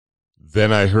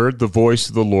Then I heard the voice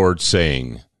of the Lord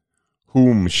saying,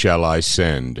 Whom shall I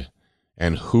send,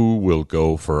 and who will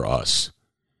go for us?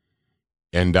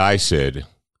 And I said,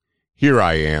 Here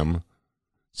I am,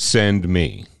 send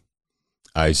me.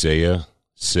 Isaiah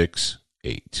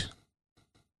 6:8.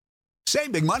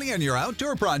 Save big money on your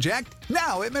outdoor project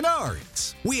now at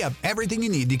Menards. We have everything you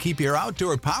need to keep your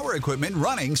outdoor power equipment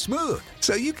running smooth,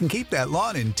 so you can keep that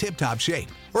lawn in tip-top shape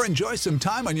or enjoy some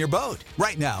time on your boat.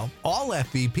 Right now, all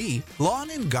FVP,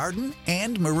 lawn and garden,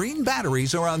 and marine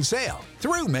batteries are on sale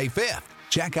through May 5th.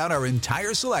 Check out our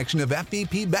entire selection of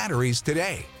FVP batteries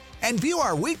today and view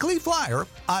our weekly flyer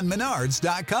on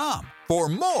Menards.com for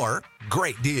more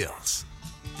great deals.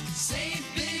 Save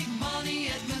big money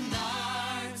at Menards.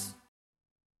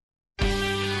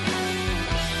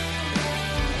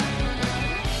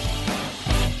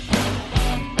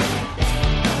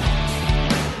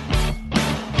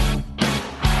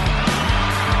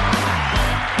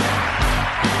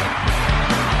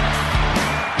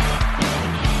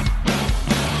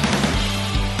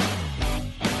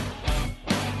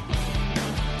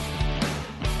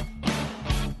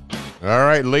 All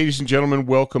right, ladies and gentlemen,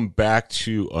 welcome back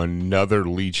to another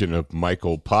Legion of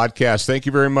Michael podcast. Thank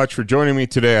you very much for joining me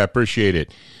today. I appreciate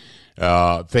it.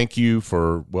 Thank you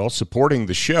for, supporting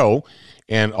the show,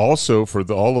 and also for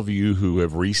all of you who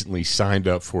have recently signed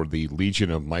up for the Legion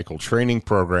of Michael training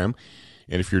program.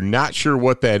 And if you're not sure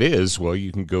what that is, well,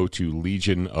 you can go to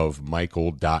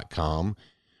legionofmichael.com,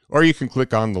 or you can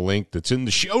click on the link that's in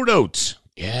the show notes.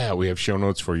 Yeah, we have show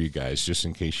notes for you guys, just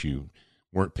in case you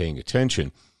weren't paying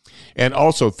attention. And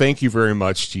also, thank you very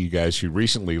much to you guys who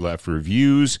recently left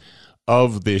reviews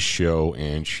of this show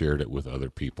and shared it with other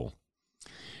people.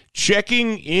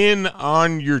 Checking in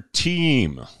on your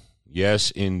team.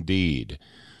 Yes, indeed.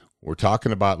 We're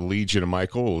talking about Legion of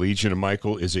Michael. Legion of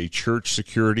Michael is a church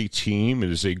security team. It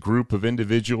is a group of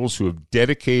individuals who have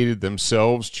dedicated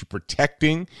themselves to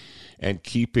protecting and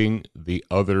keeping the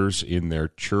others in their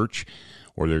church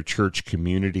or their church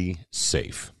community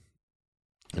safe,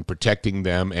 and protecting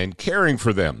them and caring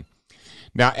for them.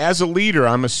 Now, as a leader,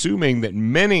 I'm assuming that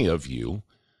many of you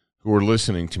who are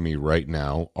listening to me right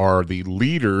now are the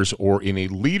leaders or in a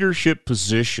leadership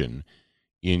position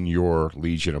in your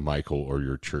Legion of Michael or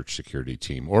your church security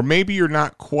team. Or maybe you're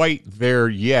not quite there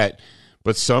yet,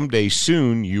 but someday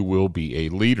soon you will be a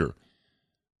leader.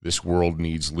 This world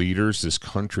needs leaders. This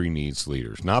country needs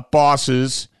leaders. Not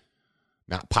bosses,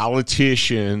 not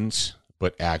politicians,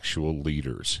 but actual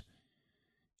leaders.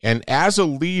 And as a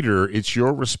leader, it's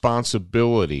your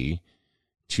responsibility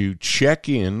to check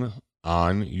in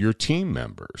on your team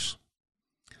members.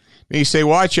 Now you say,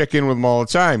 well, I check in with them all the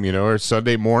time. It's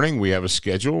Sunday morning, we have a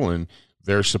schedule, and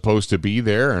they're supposed to be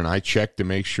there, and I check to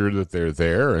make sure that they're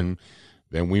there, and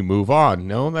then we move on.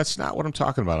 No, that's not what I'm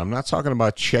talking about. I'm not talking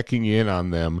about checking in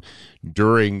on them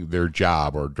during their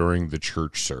job or during the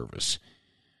church service.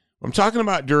 I'm talking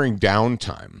about during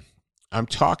downtime. I'm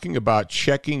talking about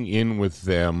checking in with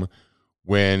them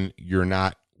when you're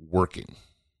not working,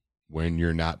 when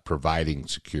you're not providing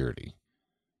security.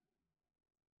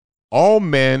 All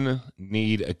men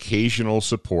need occasional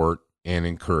support and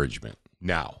encouragement.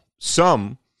 Now,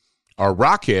 some are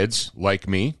rockheads like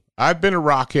me. I've been a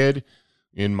rockhead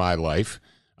in my life.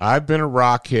 I've been a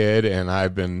rockhead, and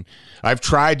I've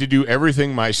tried to do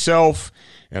everything myself.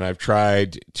 And I've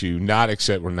tried to not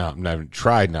accept, I haven't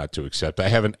tried not to accept. I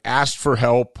haven't asked for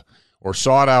help or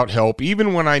sought out help,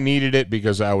 even when I needed it,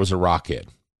 because I was a rockhead.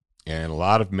 And a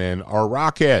lot of men are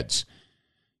rockheads.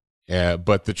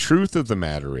 But the truth of the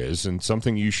matter is, and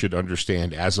something you should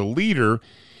understand as a leader,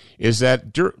 is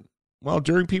that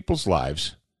during people's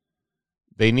lives,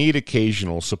 they need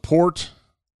occasional support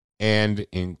and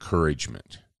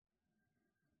encouragement.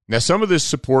 Now, some of this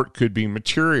support could be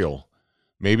material.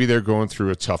 Maybe they're going through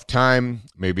a tough time.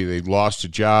 Maybe they lost a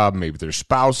job. Maybe their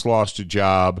spouse lost a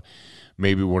job.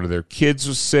 Maybe one of their kids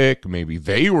was sick. Maybe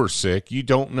they were sick. You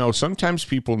don't know. Sometimes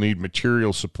people need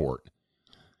material support.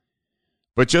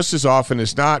 But just as often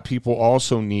as not, people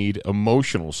also need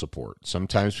emotional support.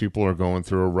 Sometimes people are going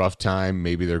through a rough time.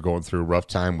 Maybe they're going through a rough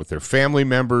time with their family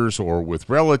members or with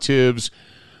relatives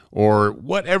or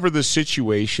whatever the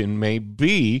situation may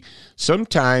be.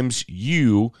 Sometimes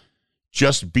you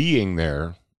just being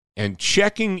there and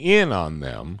checking in on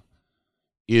them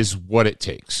is what it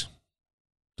takes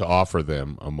to offer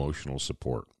them emotional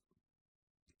support.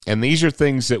 And these are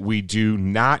things that we do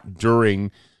not during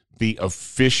the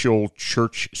official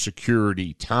church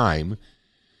security time.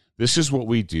 This is what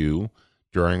we do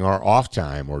during our off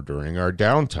time or during our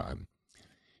downtime.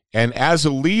 And as a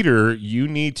leader, you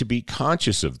need to be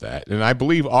conscious of that. And I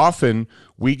believe often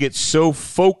we get so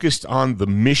focused on the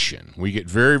mission. We get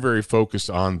very, very focused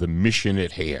on the mission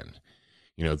at hand.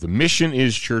 You know, the mission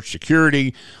is church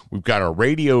security. We've got our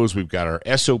radios. We've got our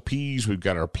SOPs. We've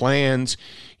got our plans.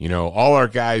 You know, all our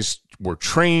guys were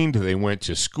trained. They went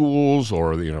to schools,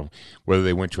 or, you know, whether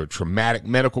they went to a traumatic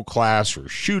medical class or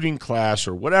shooting class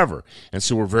or whatever. And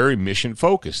so we're very mission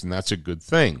focused, and that's a good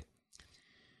thing.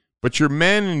 But your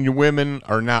men and your women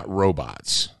are not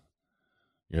robots.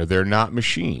 You know, they're not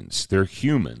machines. They're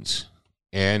humans.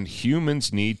 And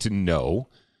humans need to know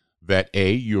that,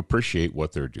 A, you appreciate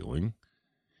what they're doing,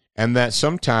 and that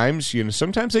sometimes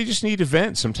they just need to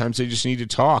vent. Sometimes they just need to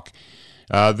talk.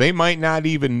 They might not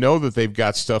even know that they've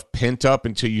got stuff pent up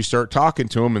until you start talking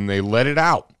to them and they let it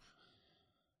out.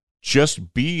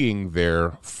 Just being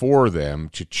there for them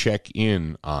to check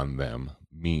in on them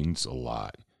means a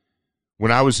lot.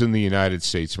 When I was in the United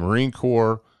States Marine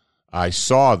Corps, I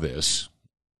saw this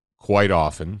quite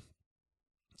often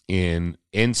in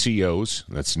NCOs,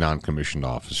 that's non-commissioned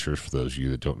officers for those of you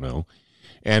that don't know,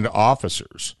 and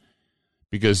officers,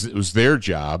 because it was their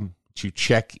job to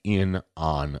check in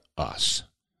on us.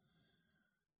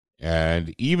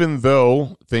 And even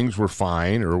though things were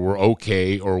fine or were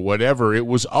okay or whatever, it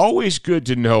was always good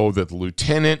to know that the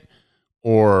lieutenant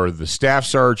or the staff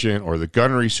sergeant or the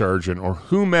gunnery sergeant or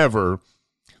whomever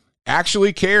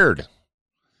actually cared,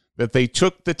 that they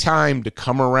took the time to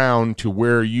come around to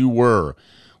where you were,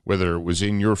 whether it was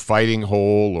in your fighting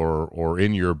hole or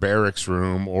in your barracks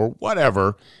room or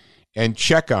whatever, and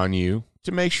check on you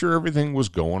to make sure everything was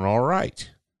going all right.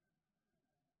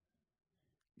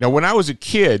 Now, when I was a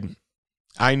kid,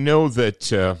 I know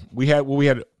that we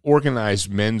had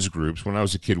organized men's groups. When I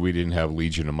was a kid, we didn't have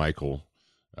Legion of Michael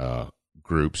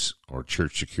groups or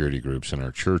church security groups in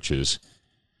our churches,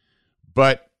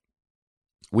 but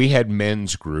we had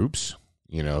men's groups.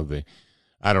 You know,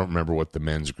 I don't remember what the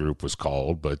men's group was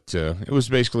called, but it was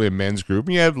basically a men's group.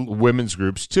 And you had women's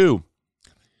groups too.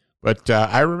 But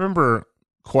I remember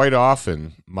quite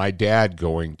often my dad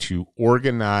going to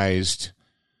organized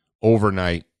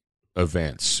overnight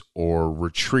events or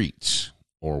retreats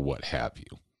or what have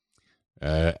you.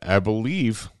 I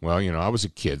believe, well, you know, I was a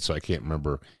kid, so I can't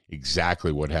remember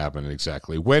exactly what happened and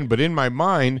exactly when, but in my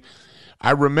mind,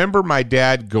 I remember my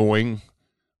dad going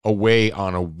away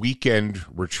on a weekend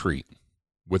retreat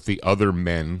with the other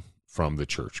men from the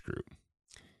church group.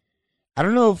 I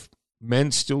don't know if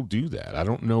men still do that. I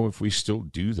don't know if we still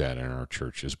do that in our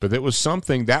churches, but it was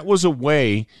something, that was a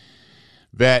way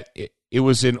that it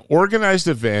was an organized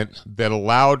event that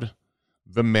allowed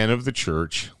the men of the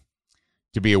church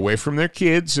to be away from their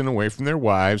kids and away from their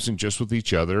wives and just with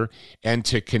each other and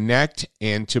to connect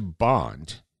and to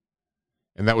bond.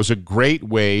 And that was a great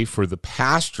way for the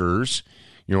pastors.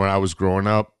 You know, when I was growing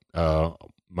up,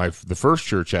 the first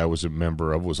church I was a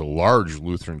member of was a large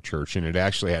Lutheran church, and it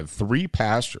actually had 3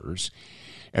 pastors.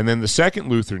 And then the second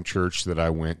Lutheran church that I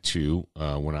went to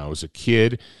when I was a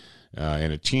kid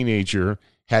and a teenager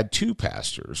had 2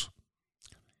 pastors.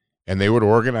 And they would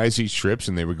organize these trips,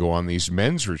 and they would go on these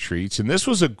men's retreats. And this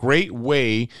was a great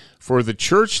way for the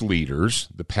church leaders,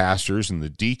 the pastors and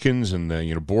the deacons and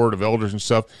the board of elders and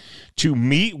stuff, to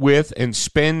meet with and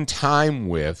spend time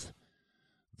with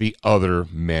the other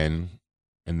men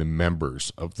and the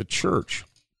members of the church.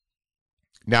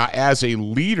 Now, as a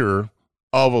leader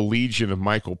of a Legion of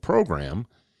Michael program,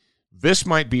 this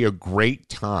might be a great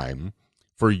time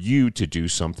for you to do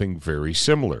something very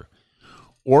similar.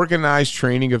 Organized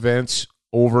training events,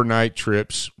 overnight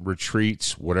trips,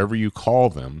 retreats, whatever you call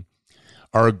them,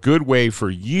 are a good way for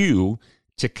you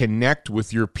to connect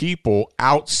with your people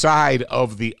outside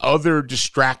of the other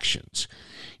distractions.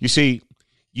 You see,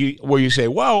 you say,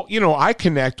 well, I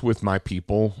connect with my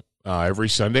people every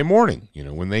Sunday morning.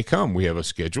 When they come, we have a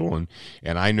schedule,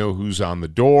 and I know who's on the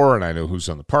door, and I know who's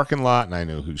on the parking lot, and I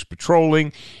know who's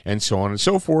patrolling, and so on and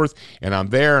so forth. And I'm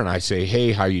there, and I say,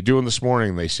 hey, how you doing this morning?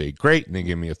 And they say, great, and they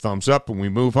give me a thumbs up, and we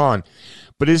move on.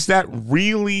 But is that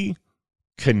really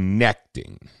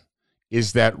connecting?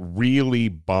 Is that really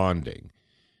bonding?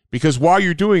 Because while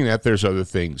you're doing that, there's other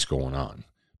things going on.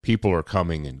 People are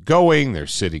coming and going. They're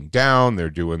sitting down.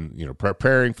 They're doing,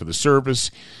 preparing for the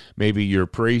service. Maybe your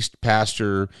priest,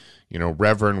 pastor,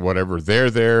 reverend, whatever,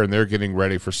 they're there and they're getting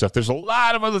ready for stuff. There's a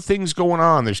lot of other things going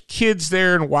on. There's kids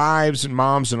there and wives and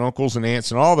moms and uncles and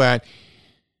aunts and all that.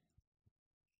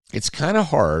 It's kind of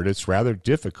hard. It's rather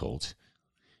difficult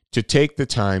to take the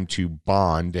time to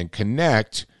bond and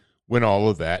connect when all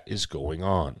of that is going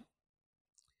on.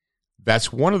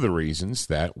 That's one of the reasons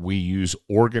that we use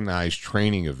organized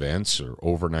training events or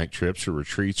overnight trips or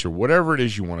retreats or whatever it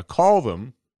is you want to call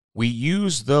them we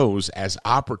use those as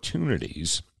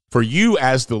opportunities for you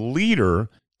as the leader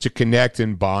to connect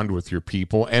and bond with your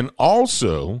people, and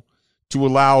also to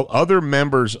allow other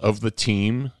members of the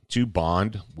team to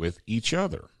bond with each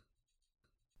other.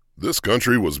 This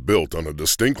country was built on a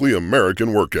distinctly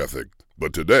American work ethic,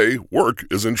 but today, work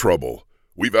is in trouble.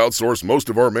 We've outsourced most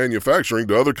of our manufacturing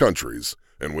to other countries,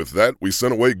 and with that, we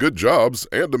sent away good jobs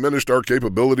and diminished our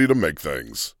capability to make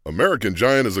things. American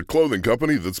Giant is a clothing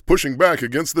company that's pushing back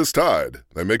against this tide.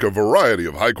 They make a variety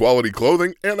of high-quality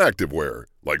clothing and activewear,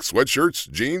 like sweatshirts,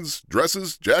 jeans,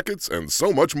 dresses, jackets, and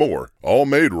so much more. All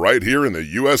made right here in the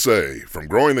USA, from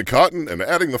growing the cotton and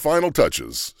adding the final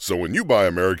touches. So when you buy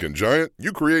American Giant,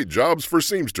 you create jobs for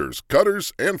seamsters,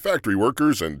 cutters, and factory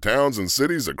workers in towns and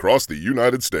cities across the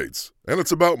United States. And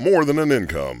it's about more than an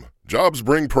income. Jobs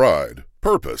bring pride,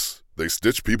 purpose. They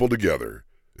stitch people together.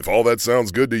 If all that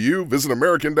sounds good to you, visit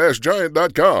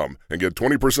American-Giant.com and get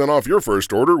 20% off your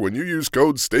first order when you use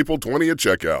code STAPLE20 at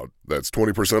checkout. That's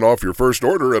 20% off your first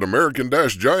order at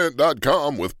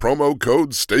American-Giant.com with promo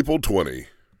code STAPLE20.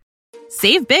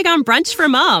 Save big on brunch for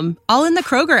mom, all in the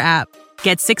Kroger app.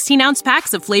 Get 16-ounce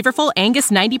packs of flavorful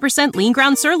Angus 90% lean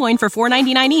ground sirloin for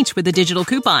 $4.99 each with a digital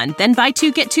coupon. Then buy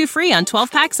 2, get 2 free on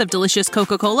 12 packs of delicious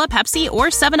Coca-Cola, Pepsi, or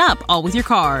 7-Up, all with your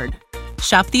card.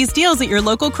 Shop these deals at your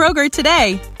local Kroger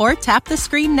today, or tap the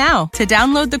screen now to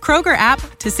download the Kroger app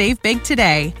to save big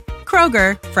today.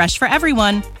 Kroger, fresh for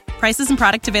everyone. Prices and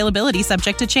product availability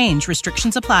subject to change.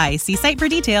 Restrictions apply. See site for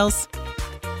details.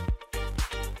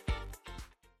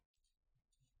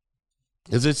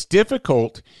 Because it's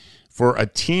difficult for a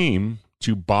team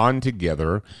to bond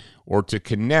together or to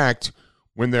connect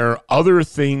when there are other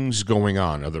things going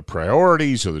on, other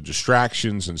priorities, other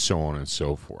distractions, and so on and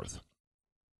so forth.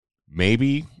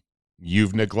 Maybe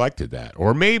you've neglected that,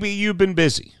 or maybe you've been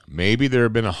busy. Maybe there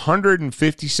have been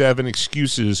 157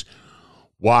 excuses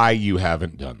why you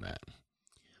haven't done that.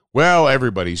 Well,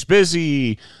 everybody's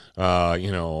busy,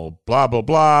 blah, blah,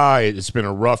 blah. It's been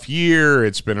a rough year.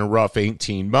 It's been a rough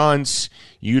 18 months.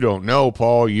 You don't know,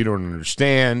 Paul. You don't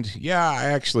understand. Yeah, I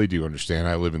actually do understand.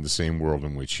 I live in the same world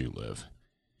in which you live.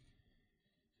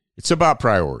 It's about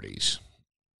priorities.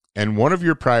 And one of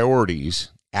your priorities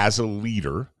as a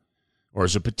leader, or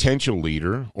as a potential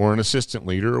leader, or an assistant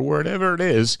leader, or whatever it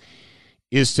is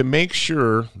to make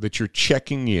sure that you're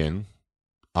checking in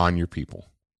on your people,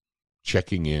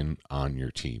 checking in on your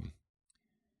team.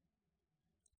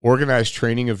 Organized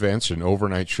training events and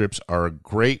overnight trips are a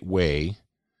great way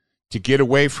to get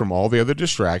away from all the other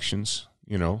distractions.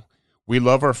 We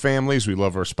love our families, we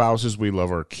love our spouses, we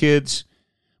love our kids,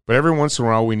 but every once in a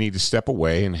while we need to step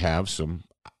away and have some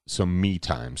me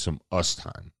time, some us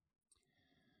time.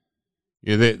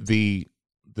 The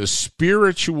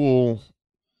spiritual,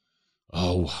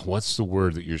 what's the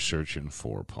word that you're searching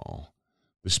for, Paul?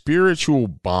 The spiritual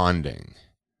bonding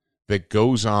that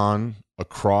goes on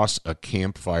across a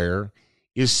campfire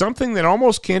is something that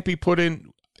almost can't be put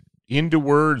into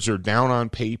words or down on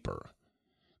paper.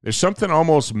 There's something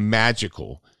almost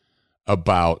magical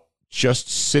about just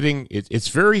sitting. It's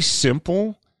very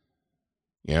simple.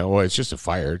 It's just a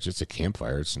fire. It's just a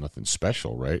campfire. It's nothing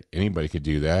special, right? Anybody could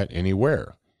do that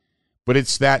anywhere. But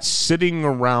it's that sitting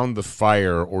around the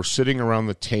fire or sitting around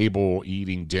the table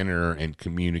eating dinner and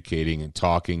communicating and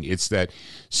talking. It's that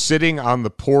sitting on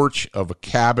the porch of a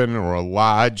cabin or a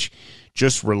lodge,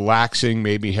 just relaxing,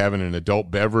 maybe having an adult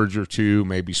beverage or two,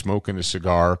 maybe smoking a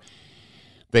cigar,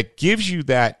 that gives you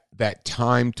that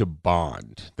time to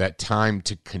bond, that time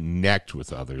to connect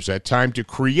with others, that time to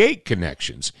create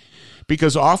connections.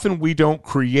 Because often we don't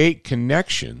create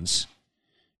connections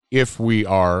if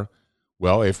we're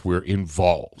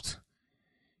involved.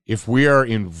 If we are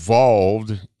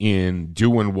involved in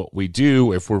doing what we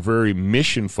do, if we're very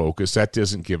mission focused, that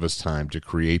doesn't give us time to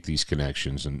create these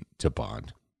connections and to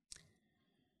bond.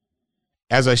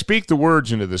 As I speak the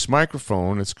words into this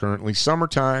microphone, it's currently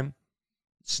summertime.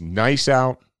 It's nice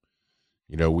out.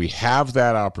 We have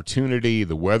that opportunity.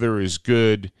 The weather is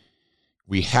good.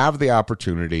 We have the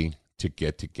opportunity to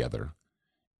get together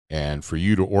and for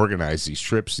you to organize these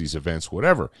trips, these events,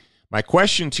 whatever. My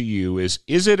question to you is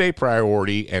it a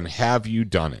priority, and have you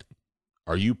done it?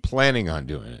 Are you planning on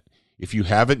doing it? If you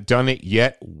haven't done it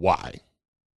yet, why?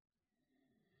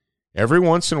 Every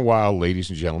once in a while,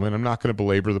 ladies and gentlemen, I'm not going to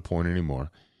belabor the point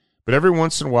anymore, but every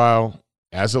once in a while,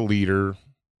 as a leader,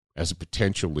 as a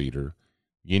potential leader,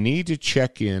 you need to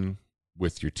check in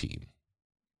with your team.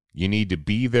 You need to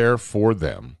be there for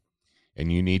them,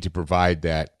 and you need to provide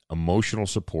that emotional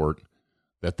support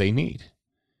that they need.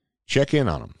 Check in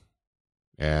on them.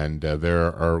 And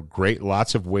there are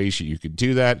lots of ways that you can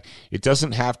do that. It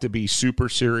doesn't have to be super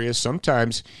serious.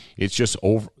 Sometimes it's just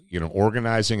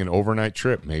organizing an overnight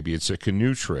trip. Maybe it's a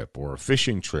canoe trip or a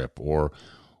fishing trip or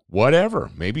whatever.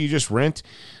 Maybe you just rent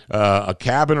a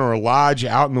cabin or a lodge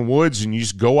out in the woods and you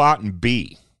just go out and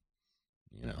be.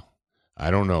 I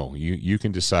don't know. You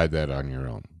can decide that on your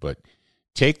own. But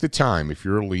take the time, if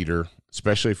you're a leader,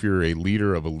 especially if you're a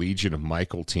leader of a Legion of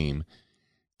Michael team,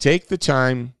 take the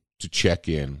time to check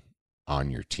in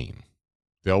on your team.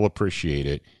 They'll appreciate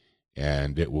it,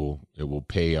 and it will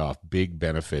pay off big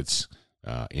benefits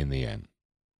in the end.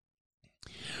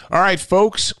 All right,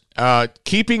 folks,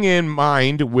 keeping in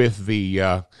mind with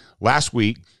the last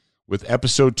week, with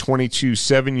episode 22,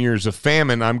 7 Years of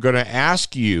Famine, I'm going to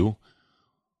ask you,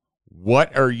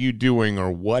 what are you doing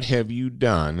or what have you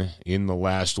done in the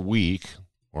last week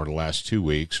or the last 2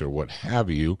 weeks or what have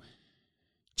you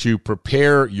to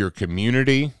prepare your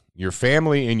community, your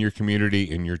family and your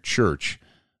community and your church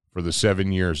for the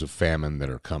 7 years of famine that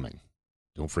are coming?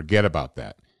 Don't forget about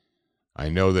that. I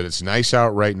know that it's nice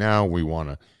out right now. We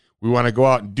want to go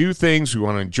out and do things. We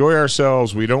want to enjoy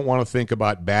ourselves. We don't want to think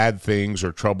about bad things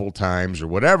or troubled times or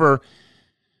whatever.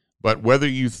 But whether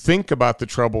you think about the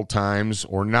troubled times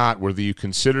or not, whether you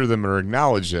consider them or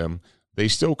acknowledge them, they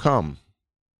still come.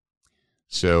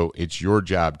 So it's your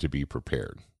job to be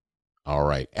prepared. All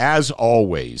right. As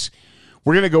always,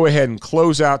 we're going to go ahead and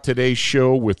close out today's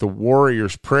show with the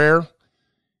Warrior's Prayer.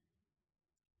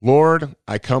 Lord,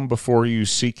 I come before you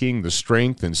seeking the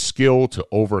strength and skill to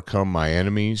overcome my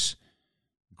enemies.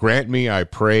 Grant me, I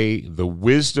pray, the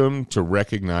wisdom to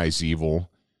recognize evil,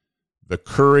 the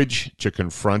courage to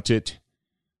confront it,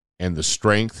 and the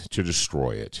strength to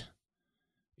destroy it.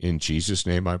 In Jesus'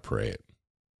 name I pray it.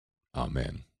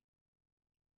 Amen.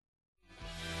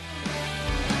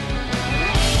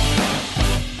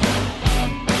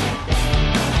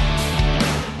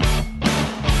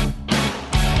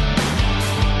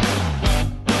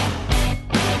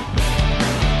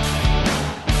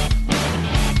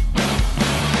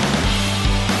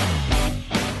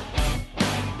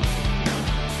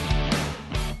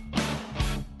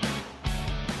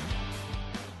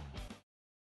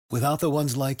 Without the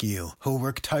ones like you, who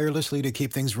work tirelessly to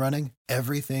keep things running,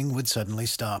 everything would suddenly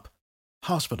stop.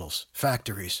 Hospitals,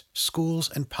 factories,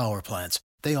 schools, and power plants,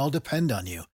 they all depend on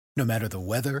you. No matter the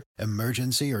weather,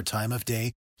 emergency, or time of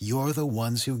day, you're the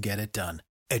ones who get it done.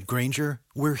 At Grainger,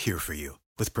 we're here for you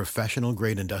with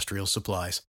professional-grade industrial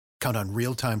supplies. Count on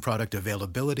real-time product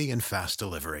availability and fast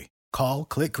delivery. Call,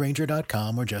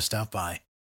 clickgrainger.com, or just stop by.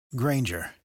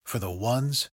 Grainger, for the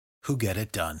ones who get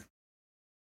it done.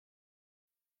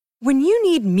 When you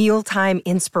need mealtime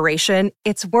inspiration,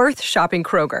 it's worth shopping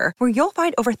Kroger, where you'll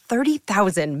find over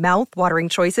 30,000 mouth-watering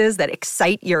choices that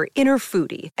excite your inner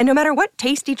foodie. And no matter what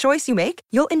tasty choice you make,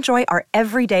 you'll enjoy our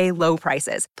everyday low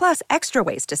prices, plus extra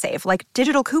ways to save, like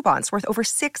digital coupons worth over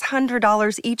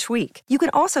 $600 each week. You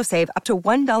can also save up to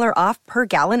 $1 off per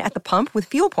gallon at the pump with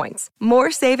fuel points.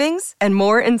 More savings and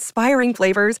more inspiring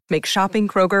flavors make shopping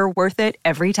Kroger worth it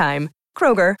every time.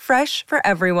 Kroger, fresh for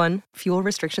everyone. Fuel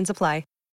restrictions apply.